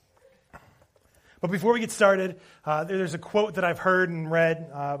But before we get started, there's a quote that I've heard and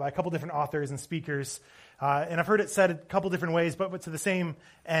read by a couple different authors and speakers, and I've heard it said a couple different ways, but to the same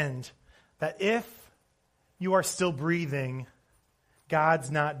end, that if you are still breathing, God's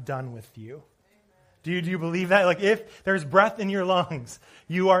not done with you. Do you believe that? Like, if there's breath in your lungs,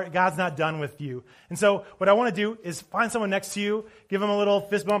 God's not done with you. And so what I want to do is find someone next to you, give them a little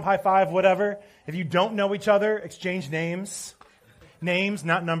fist bump, high five, whatever. If you don't know each other, exchange names. Names,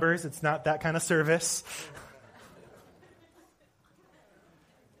 not numbers. It's not that kind of service.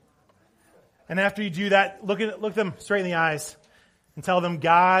 And after you do that, look them straight in the eyes and tell them,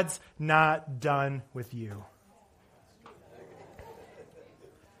 God's not done with you.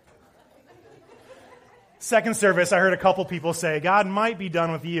 Second service, I heard a couple people say, God might be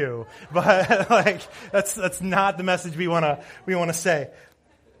done with you, but that's not the message we want to say.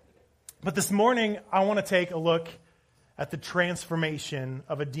 But this morning, I want to take a look at the transformation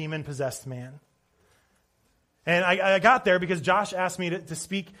of a demon-possessed man. And I got there because Josh asked me to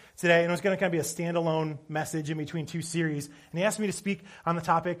speak today, and it was going to kind of be a standalone message in between two series. And he asked me to speak on the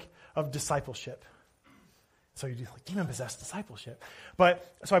topic of discipleship. So you do like demon-possessed discipleship.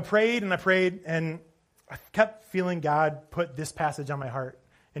 So I prayed, and I kept feeling God put this passage on my heart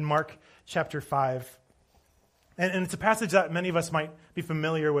in Mark chapter 5. And it's a passage that many of us might be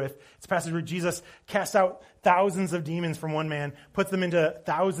familiar with. It's a passage where Jesus casts out thousands of demons from one man, puts them into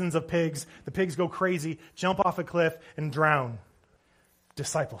thousands of pigs. The pigs go crazy, jump off a cliff, and drown.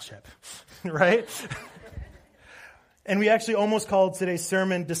 Discipleship, right? And we actually almost called today's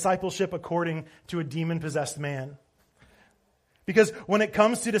sermon Discipleship According to a Demon-Possessed Man. Because when it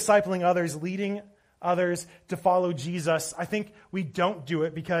comes to discipling others, leading others to follow Jesus, I think we don't do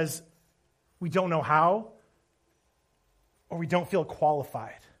it because we don't know how, or we don't feel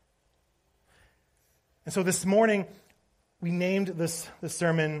qualified. And so this morning, we named this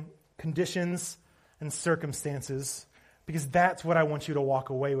sermon Conditions and Circumstances, because that's what I want you to walk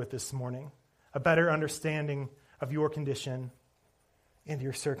away with this morning, a better understanding of your condition and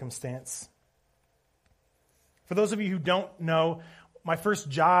your circumstance. For those of you who don't know, my first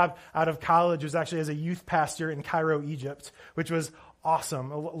job out of college was actually as a youth pastor in Cairo, Egypt, which was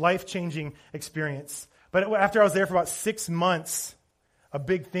awesome, a life-changing experience. But after I was there for about 6 months, a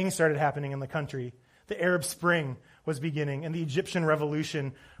big thing started happening in the country. The Arab Spring was beginning, and the Egyptian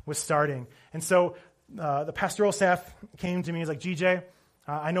Revolution was starting. And so the pastoral staff came to me and was like, GJ,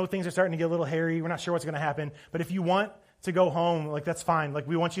 I know things are starting to get a little hairy. We're not sure what's going to happen. But if you want to go home, like, that's fine. Like,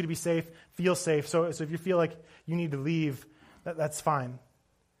 we want you to be safe, feel safe. So if you feel like you need to leave, that's fine.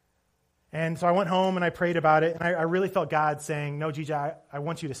 And so I went home and I prayed about it, and I really felt God saying, no, GJ, I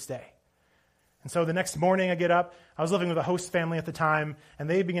want you to stay. And so the next morning I get up, I was living with a host family at the time, and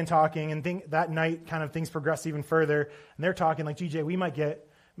they began talking, and that night kind of things progressed even further, and they're talking like, GJ, we might get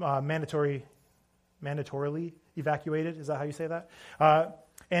mandatorily evacuated. Is that how you say that?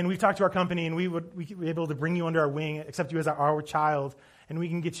 And we've talked to our company, and we would be able to bring you under our wing, accept you as our child, and we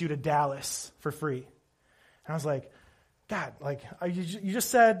can get you to Dallas for free. And I was like, God, like, you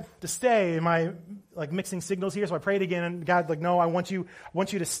just said to stay. Am I like mixing signals here? So I prayed again, and God's like, no, I want you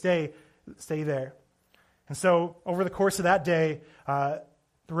to stay there. And so over the course of that day, the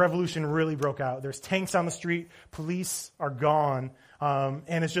revolution really broke out. There's tanks on the street, police are gone,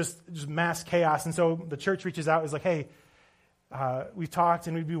 and it's just mass chaos. And so the church reaches out, is like, hey, we've talked,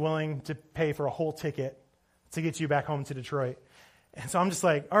 and we'd be willing to pay for a whole ticket to get you back home to Detroit. And so I'm just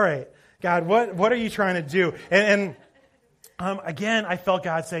like, all right, God, what are you trying to do? And again, I felt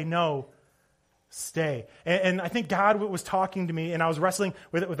God say, no, stay. And I think God was talking to me, and I was wrestling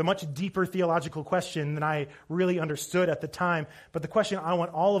with a much deeper theological question than I really understood at the time. But the question I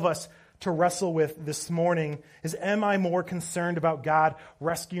want all of us to wrestle with this morning is, am I more concerned about God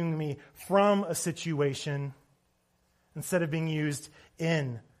rescuing me from a situation instead of being used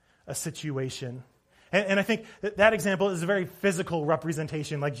in a situation? And I think that example is a very physical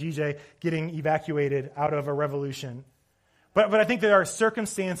representation, like GJ getting evacuated out of a revolution. But I think there are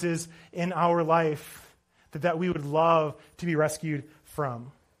circumstances in our life that we would love to be rescued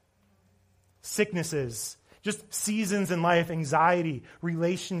from. Sicknesses, just seasons in life, anxiety,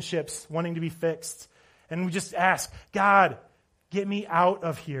 relationships wanting to be fixed. And we just ask, God, get me out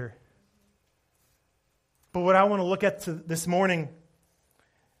of here. But what I want to look at this morning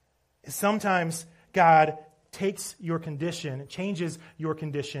is sometimes God takes your condition, changes your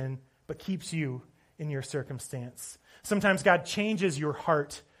condition, but keeps you in your circumstance. Sometimes God changes your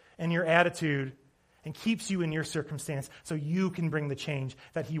heart and your attitude and keeps you in your circumstance so you can bring the change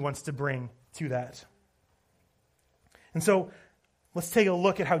that he wants to bring to that. And so let's take a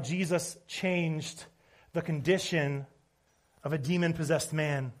look at how Jesus changed the condition of a demon-possessed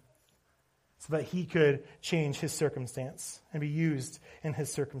man. so that he could change his circumstance and be used in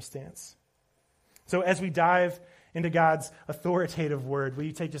his circumstance. So as we dive into God's authoritative word, will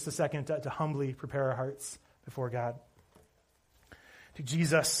you take just a second to humbly prepare our hearts before God? To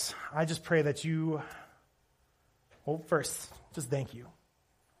Jesus, I just pray that you, well, first, just thank you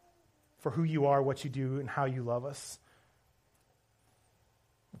for who you are, what you do, and how you love us.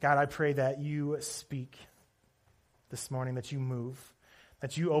 God, I pray that you speak this morning, that you move,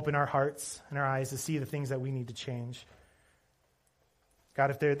 that you open our hearts and our eyes to see the things that we need to change.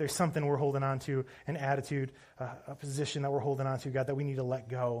 God, if there's something we're holding on to, an attitude, a position that we're holding on to, God, that we need to let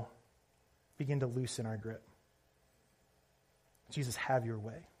go, begin to loosen our grip. Jesus, have your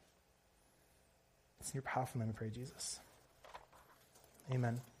way. It's in your powerful name we pray, Jesus.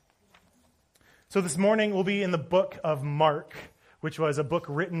 Amen. So this morning we'll be in the book of Mark, which was a book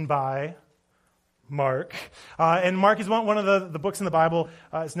written by Mark. And Mark is one of the books in the Bible.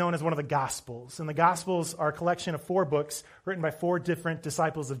 It's known as one of the Gospels. And the Gospels are a collection of 4 books written by 4 different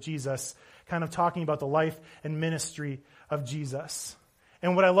disciples of Jesus, kind of talking about the life and ministry of Jesus.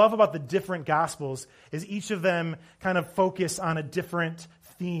 And what I love about the different Gospels is each of them kind of focus on a different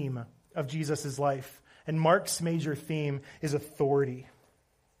theme of Jesus' life. And Mark's major theme is authority.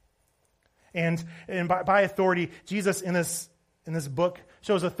 And by authority, Jesus in this book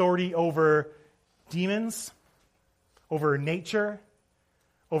shows authority over demons, over nature,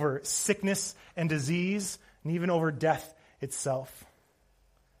 over sickness and disease, and even over death itself.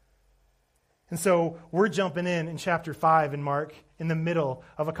 And so we're jumping in chapter 5 in Mark in the middle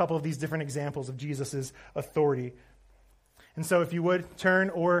of a couple of these different examples of Jesus' authority. And so if you would turn,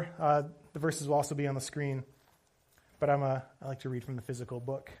 or the verses will also be on the screen, but I like to read from the physical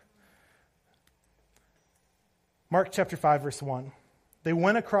book. Mark chapter 5, verse 1. They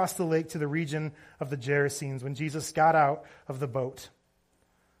went across the lake to the region of the Gerasenes when Jesus got out of the boat.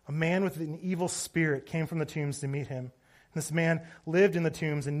 A man with an evil spirit came from the tombs to meet him. This man lived in the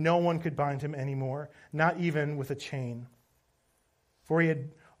tombs, and no one could bind him anymore, not even with a chain. For he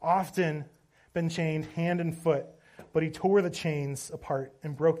had often been chained hand and foot, but he tore the chains apart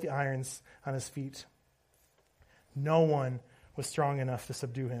and broke the irons on his feet. No one was strong enough to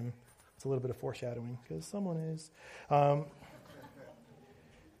subdue him. It's a little bit of foreshadowing, because someone is.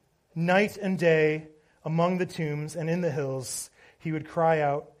 Night and day, among the tombs and in the hills, he would cry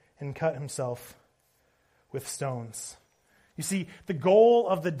out and cut himself with stones. You see, the goal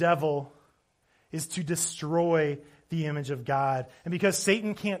of the devil is to destroy the image of God. And because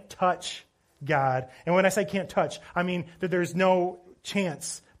Satan can't touch God, and when I say can't touch, I mean that there's no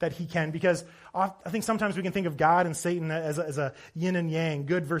chance that he can, because I think sometimes we can think of God and Satan as a yin and yang,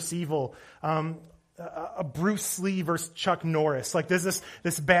 good versus evil, a Bruce Lee versus Chuck Norris. Like there's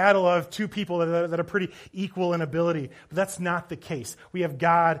this battle of two people that are pretty equal in ability. But that's not the case. We have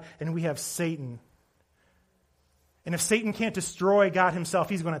God and we have Satan. And if Satan can't destroy God himself,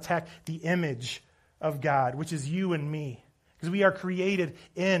 he's going to attack the image of God, which is you and me. Because we are created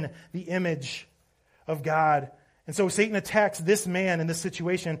in the image of God. And so Satan attacks this man in this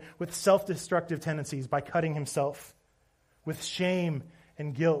situation with self-destructive tendencies by cutting himself, with shame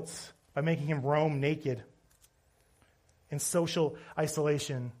and guilt, by making him roam naked, in social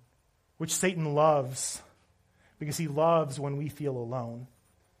isolation, which Satan loves because he loves when we feel alone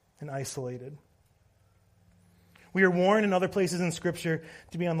and isolated. We are warned in other places in Scripture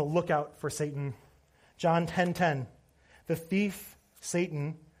to be on the lookout for Satan. John 10:10, the thief,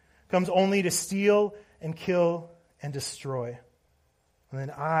 Satan, comes only to steal and kill and destroy. And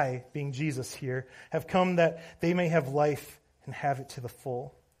then I, being Jesus here, have come that they may have life and have it to the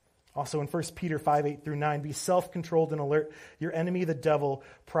full. Also in 1 Peter 5:8-9, be self-controlled and alert. Your enemy, the devil,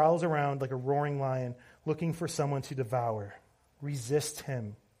 prowls around like a roaring lion, looking for someone to devour. Resist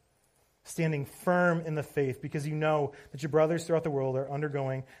him, standing firm in the faith, because you know that your brothers throughout the world are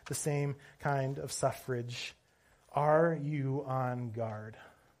undergoing the same kind of suffrage. Are you on guard?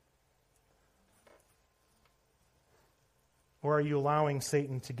 Or are you allowing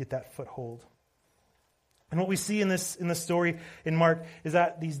Satan to get that foothold? And what we see in this story in Mark is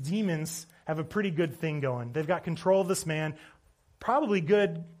that these demons have a pretty good thing going. They've got control of this man, probably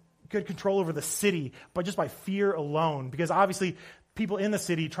good control over the city, but just by fear alone. Because obviously people in the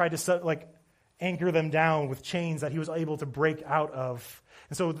city tried to anchor them down with chains that he was able to break out of.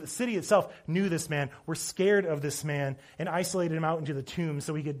 And so the city itself knew this man, were scared of this man, and isolated him out into the tombs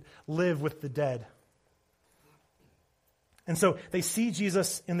so he could live with the dead. And so they see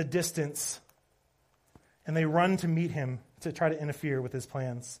Jesus in the distance, and they run to meet him to try to interfere with his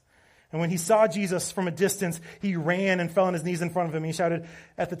plans. And when he saw Jesus from a distance, he ran and fell on his knees in front of him. He shouted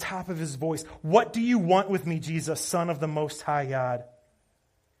at the top of his voice, "What do you want with me, Jesus, Son of the Most High God?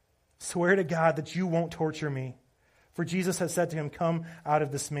 swear to God that you won't torture me. For Jesus has said to him, come out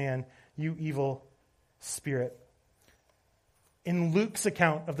of this man, you evil spirit. In Luke's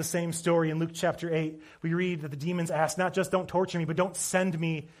account of the same story, in Luke chapter 8, we read that the demons asked, not just don't torture me, but don't send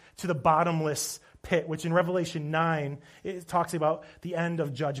me to the bottomless pit, which in Revelation 9, it talks about the end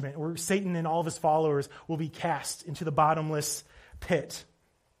of judgment, where Satan and all of his followers will be cast into the bottomless pit.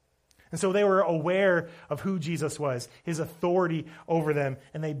 And so they were aware of who Jesus was, his authority over them,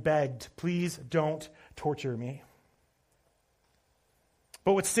 and they begged, please don't torture me.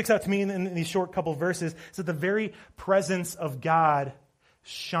 But what sticks out to me in these short couple verses is that the very presence of God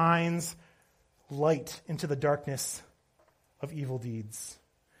shines light into the darkness of evil deeds.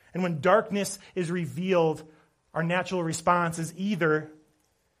 And when darkness is revealed, our natural response is either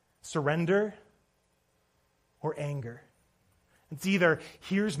surrender or anger. It's either,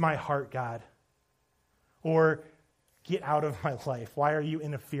 here's my heart, God, or get out of my life. Why are you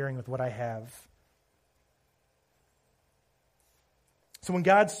interfering with what I have? So when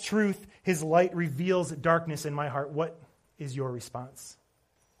God's truth, his light, reveals darkness in my heart, what is your response?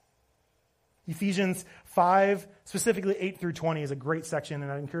 Ephesians 5, specifically 8 through 20, is a great section,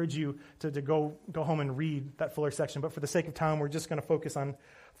 and I encourage you to go home and read that fuller section. But for the sake of time, we're just going to focus on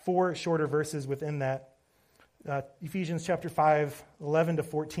 4 shorter verses within that. Ephesians chapter 5, 11 to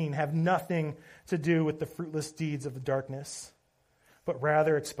 14, have nothing to do with the fruitless deeds of the darkness, but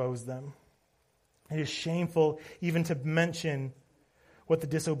rather expose them. It is shameful even to mention what the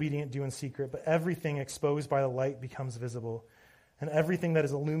disobedient do in secret, but everything exposed by the light becomes visible, and everything that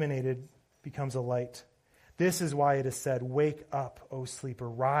is illuminated becomes a light. This is why it is said, wake up, O sleeper,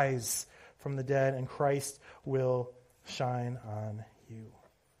 rise from the dead, and Christ will shine on you.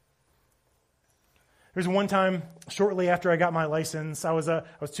 There was one time, shortly after I got my license, I was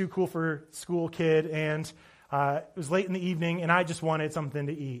too cool for school kid, and it was late in the evening, and I just wanted something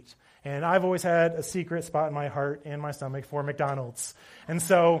to eat. And I've always had a secret spot in my heart and my stomach for McDonald's. And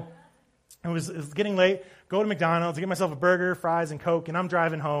so it was getting late, go to McDonald's, get myself a burger, fries, and Coke, and I'm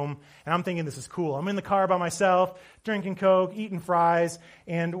driving home, and I'm thinking this is cool. I'm in the car by myself, drinking Coke, eating fries,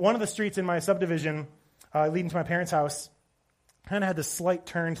 and one of the streets in my subdivision leading to my parents' house kind of had this slight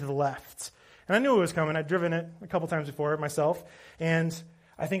turn to the left. And I knew it was coming. I'd driven it a couple times before myself, and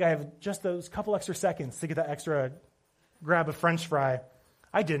I think I have just those couple extra seconds to get that extra grab of French fry.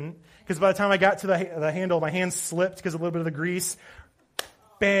 I didn't, because by the time I got to the handle, my hands slipped because of a little bit of the grease.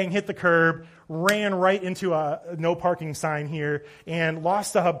 Bang, hit the curb, ran right into a no parking sign here, and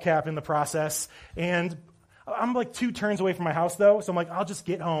lost the hubcap in the process. And I'm like 2 turns away from my house, though, so I'm like, I'll just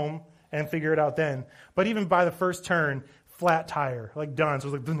get home and figure it out then. But even by the first turn, flat tire, like done. So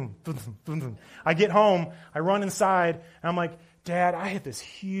it was like, boom, boom, boom, boom. I get home, I run inside, and I'm like, Dad, I hit this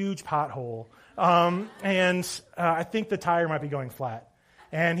huge pothole, and I think the tire might be going flat.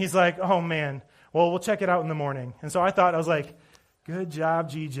 And he's like, oh, man, well, we'll check it out in the morning. And so I was like, good job,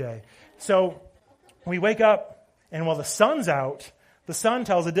 GJ. So we wake up, and while the sun's out, the sun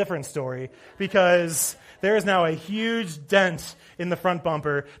tells a different story, because there is now a huge dent in the front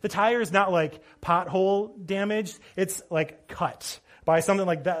bumper. The tire is not like pothole damaged. It's like cut by something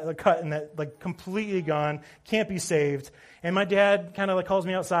like that, like cut and that like completely gone, can't be saved. And my dad kind of like calls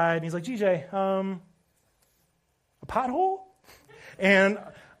me outside, and he's like, GJ, a pothole? And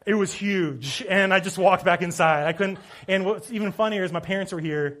it was huge, and I just walked back inside. I couldn't, and what's even funnier is my parents were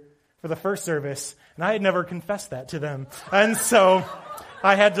here for the first service, and I had never confessed that to them. And so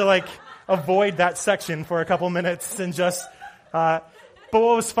I had to like avoid that section for a couple minutes and just, but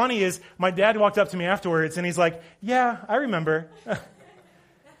what was funny is my dad walked up to me afterwards, and he's like, yeah, I remember.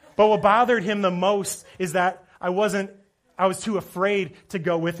 But what bothered him the most is that I was too afraid to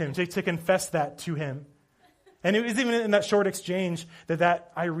go with him, to confess that to him. And it was even in that short exchange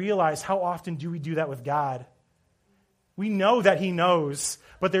that I realized, how often do we do that with God? We know that he knows,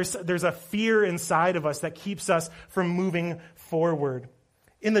 but there's a fear inside of us that keeps us from moving forward.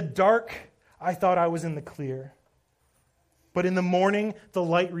 In the dark, I thought I was in the clear. But in the morning, the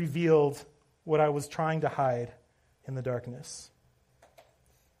light revealed what I was trying to hide in the darkness.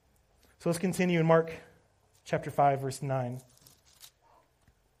 So let's continue in Mark chapter 5, verse 9.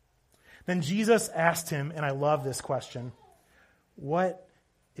 Then Jesus asked him, and I love this question, what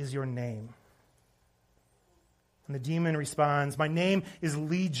is your name? And the demon responds, my name is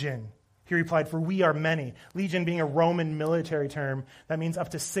Legion. He replied, for we are many. Legion being a Roman military term that means up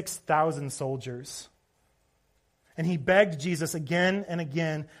to 6,000 soldiers. And he begged Jesus again and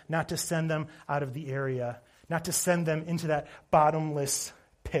again not to send them out of the area, not to send them into that bottomless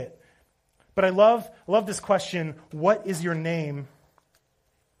pit. But I love this question, what is your name?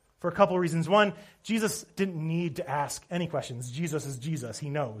 for a couple of reasons. One, Jesus didn't need to ask any questions. Jesus is Jesus. He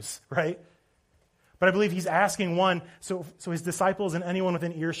knows, right? But I believe he's asking one so his disciples and anyone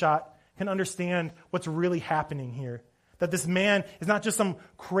within earshot can understand what's really happening here. That this man is not just some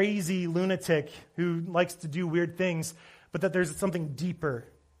crazy lunatic who likes to do weird things, but that there's something deeper.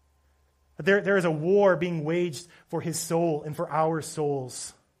 That there is a war being waged for his soul and for our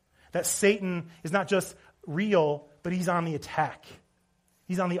souls. That Satan is not just real, but he's on the attack.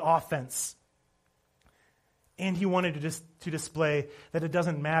 He's on the offense. And he wanted to display that it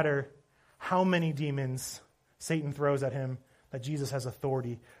doesn't matter how many demons Satan throws at him, that Jesus has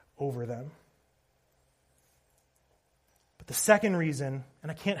authority over them. But the second reason,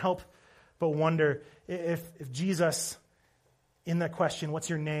 and I can't help but wonder if Jesus, in that question, what's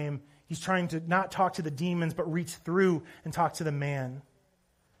your name, he's trying to not talk to the demons, but reach through and talk to the man.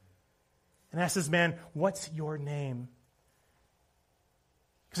 And ask this man, what's your name?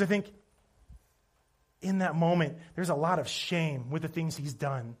 Because I think in that moment, there's a lot of shame with the things he's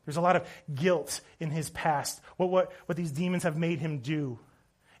done. There's a lot of guilt in his past, what these demons have made him do.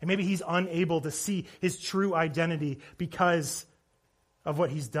 And maybe he's unable to see his true identity because of what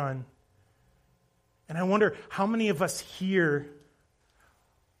he's done. And I wonder how many of us here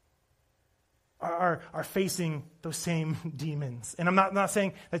are facing those same demons. And I'm not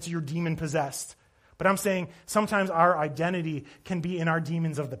saying that you're demon-possessed, but I'm saying sometimes our identity can be in our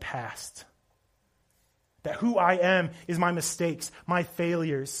demons of the past. That who I am is my mistakes, my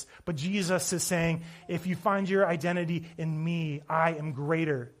failures. But Jesus is saying, if you find your identity in me, I am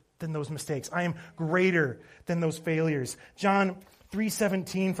greater than those mistakes. I am greater than those failures. John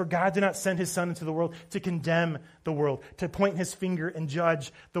 3:17, for God did not send his Son into the world to condemn the world, to point his finger and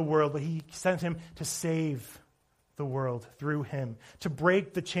judge the world, but he sent him to save the world through him, to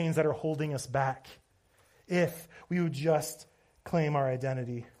break the chains that are holding us back, if we would just claim our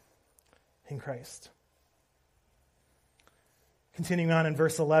identity in Christ. Continuing on in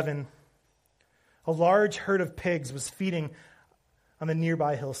verse 11, a large herd of pigs was feeding on the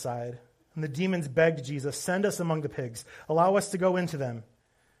nearby hillside. And the demons begged Jesus, send us among the pigs. Allow us to go into them.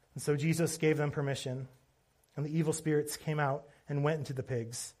 And so Jesus gave them permission. And the evil spirits came out and went into the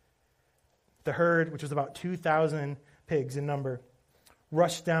pigs. The herd, which was about 2,000 pigs in number,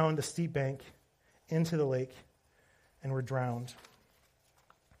 rushed down the steep bank into the lake and were drowned.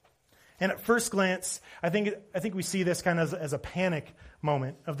 And at first glance, I think we see this kind of as a panic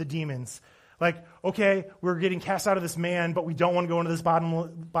moment of the demons. Like, okay, we're getting cast out of this man, but we don't want to go into this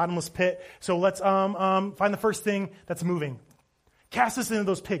bottomless pit. So let's find the first thing that's moving. Cast us into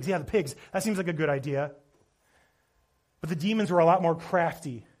those pigs. Yeah, the pigs. That seems like a good idea. But the demons were a lot more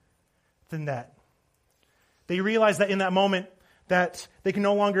crafty than that. They realized that in that moment that they can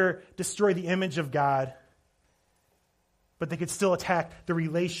no longer destroy the image of God, but they could still attack the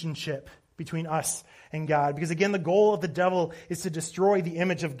relationship between us and God. Because again, the goal of the devil is to destroy the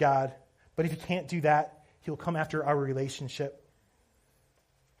image of God. But if he can't do that, he'll come after our relationship.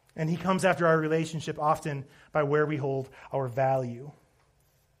 And he comes after our relationship often by where we hold our value.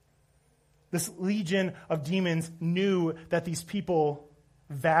 This legion of demons knew that these people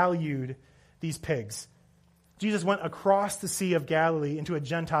valued these pigs. Jesus went across the Sea of Galilee into a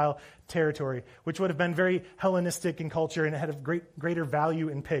Gentile territory, which would have been very Hellenistic in culture and it had a greater value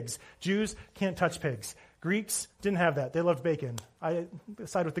in pigs. Jews can't touch pigs. Greeks didn't have that. They loved bacon. I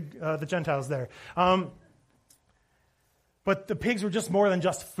side with the Gentiles there. But the pigs were just more than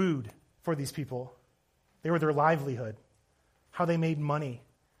just food for these people. They were their livelihood, how they made money.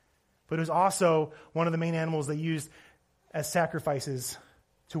 But it was also one of the main animals they used as sacrifices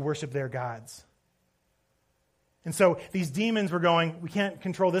to worship their gods. And so these demons were going, we can't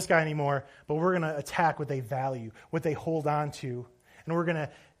control this guy anymore, but we're going to attack what they value, what they hold on to, and we're going to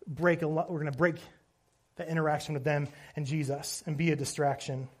break the interaction with them and Jesus and be a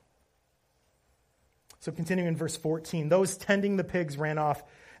distraction. So continuing in verse 14, those tending the pigs ran off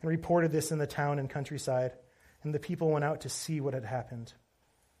and reported this in the town and countryside, and the people went out to see what had happened.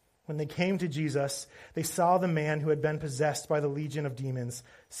 When they came to Jesus, they saw the man who had been possessed by the legion of demons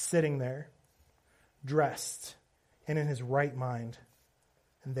sitting there, dressed and in his right mind,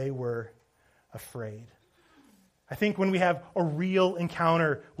 and they were afraid. I think when we have a real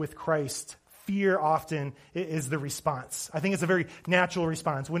encounter with Christ, fear often is the response. I think it's a very natural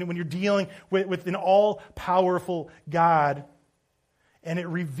response. When you're dealing with an all-powerful God and it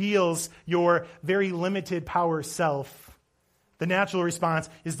reveals your very limited power self, the natural response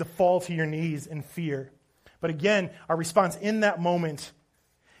is to fall to your knees in fear. But again, our response in that moment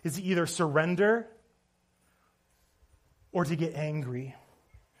is to either surrender or to get angry.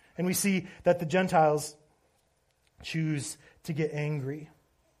 And we see that the Gentiles choose to get angry.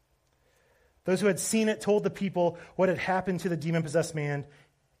 Those who had seen it told the people what had happened to the demon-possessed man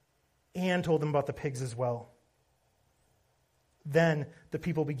and told them about the pigs as well. Then the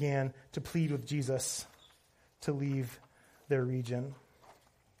people began to plead with Jesus to leave their region.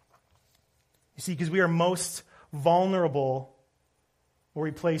 You see, because we are most vulnerable where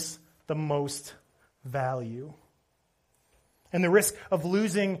we place the most value. And the risk of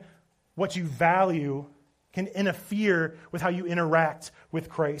losing what you value can interfere with how you interact with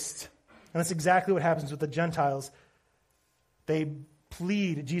Christ. And that's exactly what happens with the Gentiles. They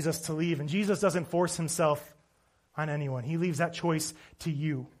plead Jesus to leave, and Jesus doesn't force himself on anyone. He leaves that choice to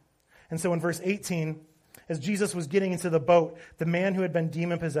you. And so in verse 18, as Jesus was getting into the boat, the man who had been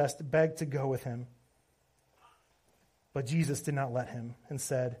demon-possessed begged to go with him. But Jesus did not let him and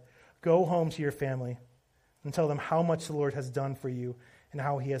said, "Go home to your family and tell them how much the Lord has done for you and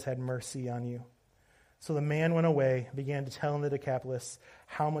how he has had mercy on you." So the man went away and began to tell in the Decapolis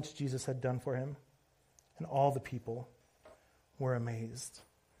how much Jesus had done for him. And all the people were amazed.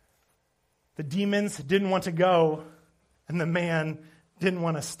 The demons didn't want to go, and the man didn't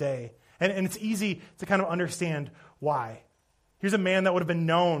want to stay. And it's easy to kind of understand why. Here's a man that would have been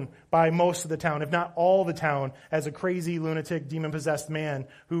known by most of the town, if not all the town, as a crazy, lunatic, demon-possessed man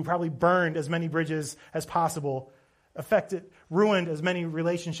who probably burned as many bridges as possible, ruined as many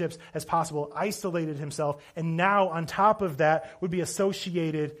relationships as possible, isolated himself, and now on top of that would be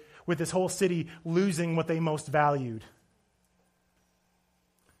associated with this whole city losing what they most valued.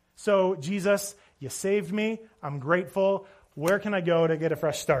 So, Jesus, you saved me. I'm grateful. Where can I go to get a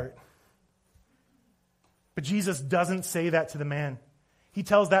fresh start? But Jesus doesn't say that to the man. He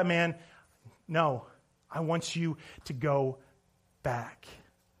tells that man, no, I want you to go back.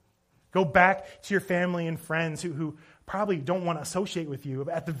 Go back to your family and friends who probably don't want to associate with you,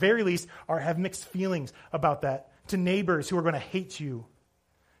 but at the very least have mixed feelings about that, to neighbors who are going to hate you,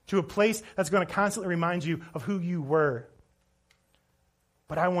 to a place that's going to constantly remind you of who you were.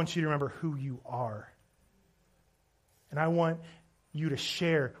 But I want you to remember who you are. And I want you to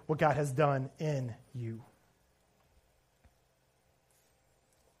share what God has done in you.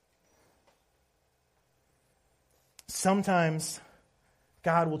 Sometimes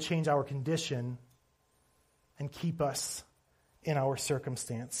God will change our condition and keep us in our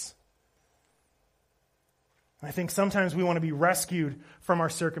circumstance. I think sometimes we want to be rescued from our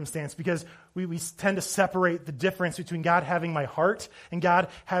circumstance because we tend to separate the difference between God having my heart and God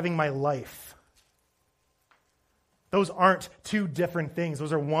having my life. Those aren't two different things.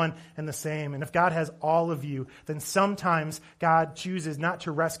 Those are one and the same. And if God has all of you, then sometimes God chooses not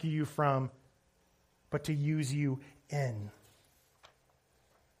to rescue you from, but to use you in.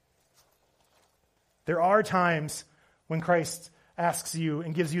 There are times when Christ asks you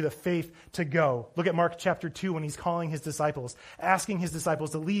and gives you the faith to go. Look at Mark chapter 2 when he's calling his disciples, asking his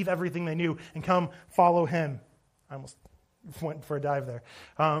disciples to leave everything they knew and come follow him. I almost went for a dive there.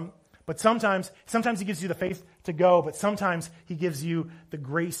 But sometimes he gives you the faith to go, but sometimes he gives you the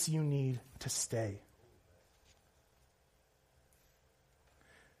grace you need to stay.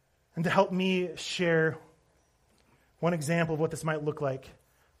 And to help me share one example of what this might look like,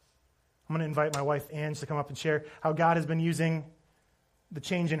 I'm going to invite my wife, Ange, to come up and share how God has been using the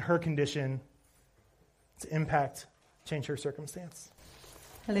change in her condition to change her circumstance.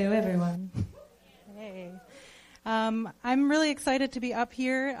 Hello, everyone. Hey. I'm really excited to be up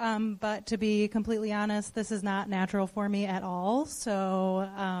here, but to be completely honest, this is not natural for me at all. So,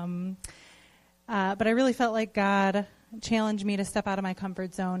 but I really felt like God challenged me to step out of my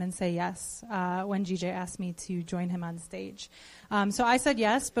comfort zone and say yes when GJ asked me to join him on stage. So I said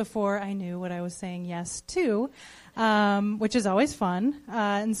yes before I knew what I was saying yes to, which is always fun.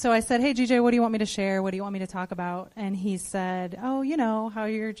 And so I said, "Hey, GJ, what do you want me to share? What do you want me to talk about?" And he said, "Oh, you know, how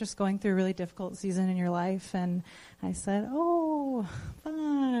you're just going through a really difficult season in your life." And I said, "Oh,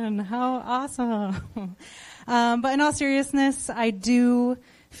 fun. How awesome." But in all seriousness, I do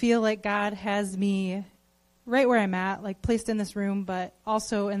feel like God has me right where I'm at, like placed in this room, but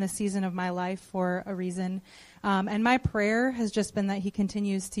also in the season of my life for a reason. And my prayer has just been that he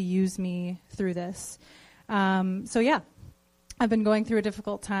continues to use me through this. So yeah, I've been going through a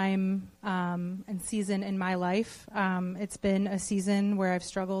difficult time and season in my life. It's been a season where I've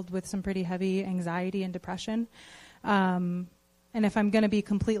struggled with some pretty heavy anxiety and depression. And if I'm going to be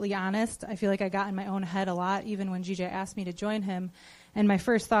completely honest, I feel like I got in my own head a lot, even when GJ asked me to join him. And my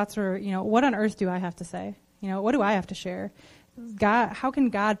first thoughts were, what on earth do I have to say? What do I have to share? God, how can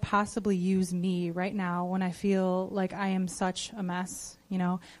God possibly use me right now when I feel like I am such a mess?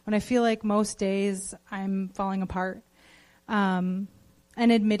 When I feel like most days I'm falling apart. And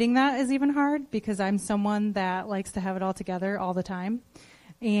admitting that is even hard because I'm someone that likes to have it all together all the time.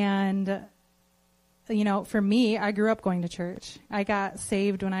 And for me, I grew up going to church. I got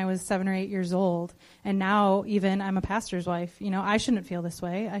saved when I was 7 or 8 years old. And now even I'm a pastor's wife. I shouldn't feel this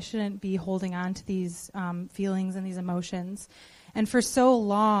way. I shouldn't be holding on to these feelings and these emotions. And for so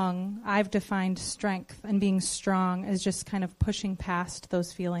long, I've defined strength and being strong as just kind of pushing past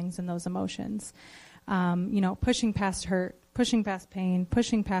those feelings and those emotions. Pushing past hurt, pushing past pain,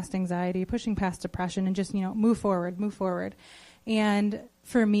 pushing past anxiety, pushing past depression, and just, move forward. And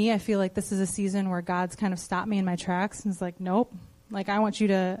for me, I feel like this is a season where God's kind of stopped me in my tracks and is like, nope, like I want you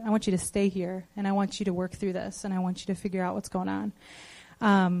to stay here, and I want you to work through this, and I want you to figure out what's going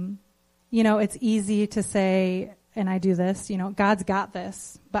on. It's easy to say, and I do this, God's got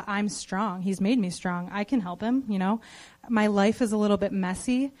this, but I'm strong. He's made me strong. I can help him, My life is a little bit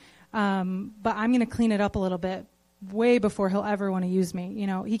messy, but I'm going to clean it up a little bit way before he'll ever want to use me.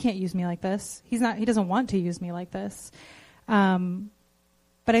 He can't use me like this. He doesn't want to use me like this.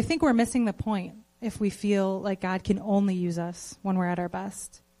 But I think we're missing the point if we feel like God can only use us when we're at our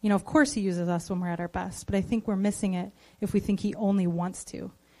best. Of course he uses us when we're at our best, but I think we're missing it if we think he only wants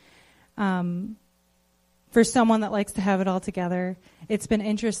to. For someone that likes to have it all together, it's been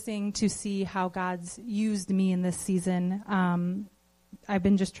interesting to see how God's used me in this season. I've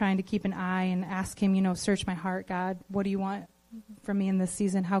been just trying to keep an eye and ask him, search my heart, God, what do you want from me in this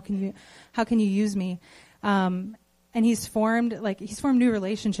season? How can you use me? And he's formed new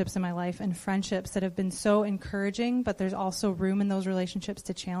relationships in my life and friendships that have been so encouraging, but there's also room in those relationships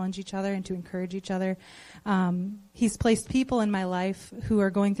to challenge each other and to encourage each other. He's placed people in my life who are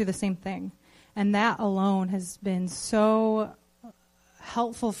going through the same thing. And that alone has been so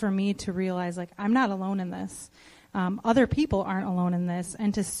helpful for me to realize, I'm not alone in this. Other people aren't alone in this.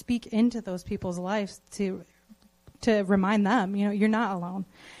 And to speak into those people's lives to remind them, you're not alone.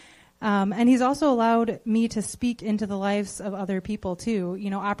 And he's also allowed me to speak into the lives of other people, too.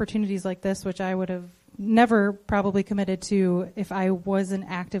 Opportunities like this, which I would have never probably committed to if I wasn't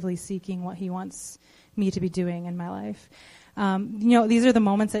actively seeking what he wants me to be doing in my life. These are the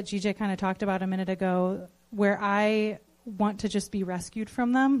moments that GJ kind of talked about a minute ago where I want to just be rescued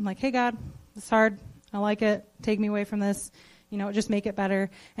from them. Like, hey, God, it's hard. I like it. Take me away from this. Just make it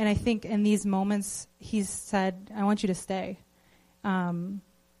better. And I think in these moments, he's said, I want you to stay.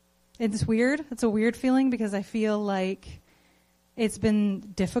 It's weird. It's a weird feeling because I feel like it's been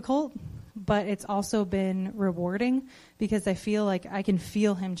difficult, but it's also been rewarding because I feel like I can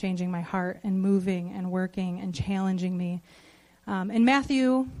feel him changing my heart and moving and working and challenging me. In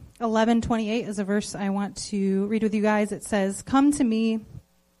Matthew 11:28 is a verse I want to read with you guys. It says, "Come to me,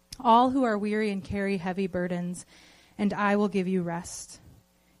 all who are weary and carry heavy burdens, and I will give you rest."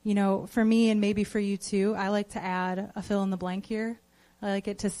 For me and maybe for you too, I like to add a fill in the blank here. I like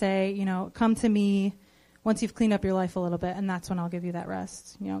it to say, come to me once you've cleaned up your life a little bit, and that's when I'll give you that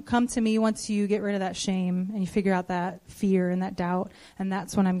rest. Come to me once you get rid of that shame and you figure out that fear and that doubt, and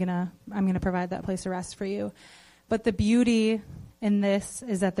that's when I'm gonna provide that place of rest for you. But the beauty in this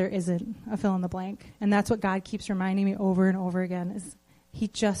is that there isn't a fill in the blank, and that's what God keeps reminding me over and over again. Is he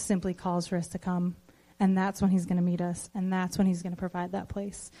just simply calls for us to come, and that's when he's going to meet us, and that's when he's going to provide that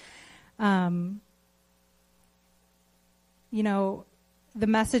place. The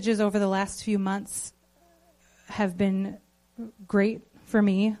messages over the last few months have been great for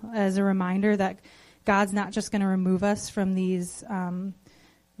me as a reminder that God's not just going to remove us from these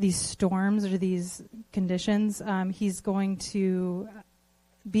storms or these conditions. He's going to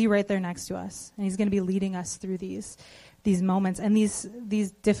be right there next to us, and he's going to be leading us through these moments. And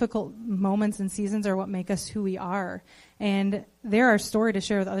these difficult moments and seasons are what make us who we are. And they're our story to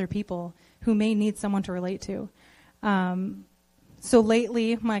share with other people who may need someone to relate to. So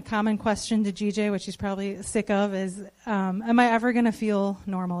lately, my common question to GJ, which he's probably sick of, is, am I ever going to feel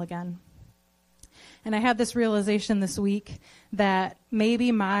normal again? And I had this realization this week that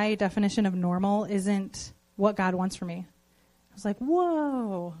maybe my definition of normal isn't what God wants for me. I was like,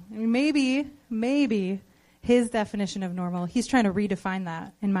 whoa. I mean, maybe his definition of normal, he's trying to redefine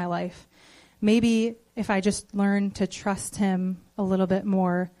that in my life. Maybe if I just learn to trust him a little bit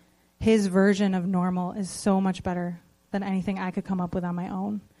more, his version of normal is so much better than anything I could come up with on my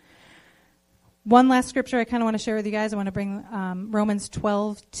own. One last scripture I kind of want to share with you guys. I want to bring Romans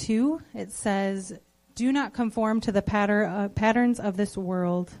 12:2. It says, "Do not conform to the patterns of this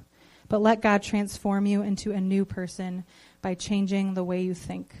world, but let God transform you into a new person by changing the way you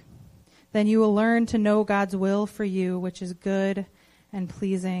think. Then you will learn to know God's will for you, which is good and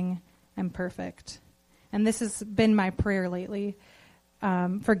pleasing and perfect." And this has been my prayer lately,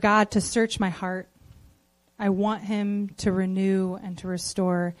 for God to search my heart. I want him to renew and to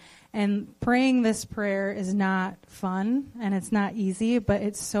restore. And praying this prayer is not fun and it's not easy, but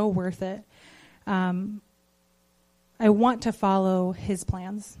it's so worth it. I want to follow his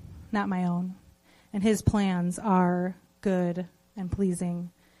plans, not my own. And his plans are good and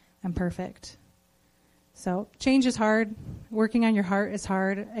pleasing and perfect. So change is hard. Working on your heart is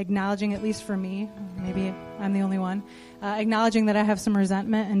hard. Acknowledging, at least for me, maybe I'm the only one, acknowledging that I have some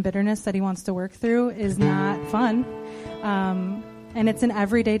resentment and bitterness that he wants to work through is not fun. And it's an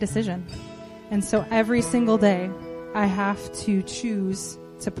everyday decision. And so every single day, I have to choose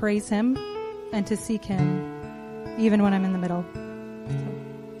to praise him and to seek him, even when I'm in the middle.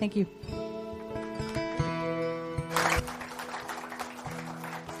 So, thank you.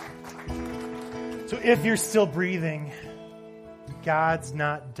 So if you're still breathing, God's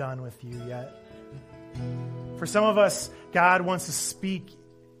not done with you yet. For some of us, God wants to speak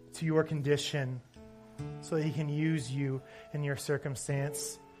to your condition so that he can use you in your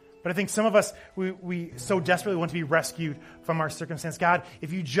circumstance. But I think some of us, we so desperately want to be rescued from our circumstance. God,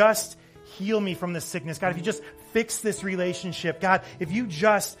 if you just heal me from this sickness. God, if you just fix this relationship. God, if you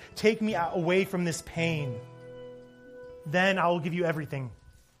just take me away from this pain, then I will give you everything.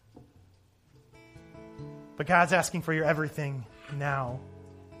 But God's asking for your everything now.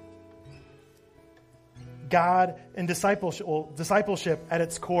 God and discipleship at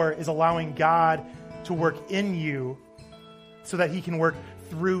its core is allowing God to work in you so that he can work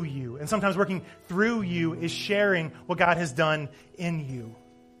through you. And sometimes working through you is sharing what God has done in you.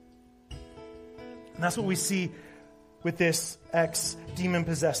 And that's what we see with this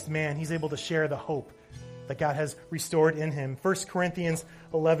ex-demon-possessed man. He's able to share the hope that God has restored in him. 1 Corinthians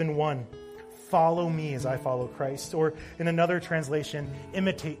 11:1. Follow me as I follow Christ. Or in another translation,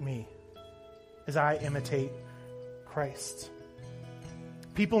 imitate me as I imitate Christ.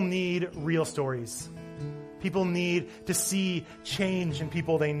 People need real stories. People need to see change in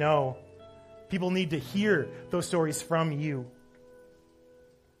people they know. People need to hear those stories from you.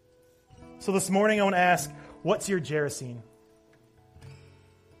 So this morning I want to ask, what's your Gerasene?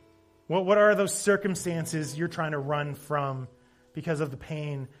 What are those circumstances you're trying to run from because of the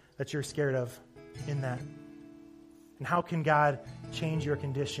pain that you're scared of in that? And how can God change your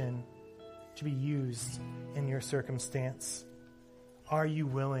condition to be used in your circumstance? Are you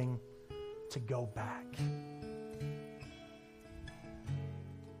willing to go back?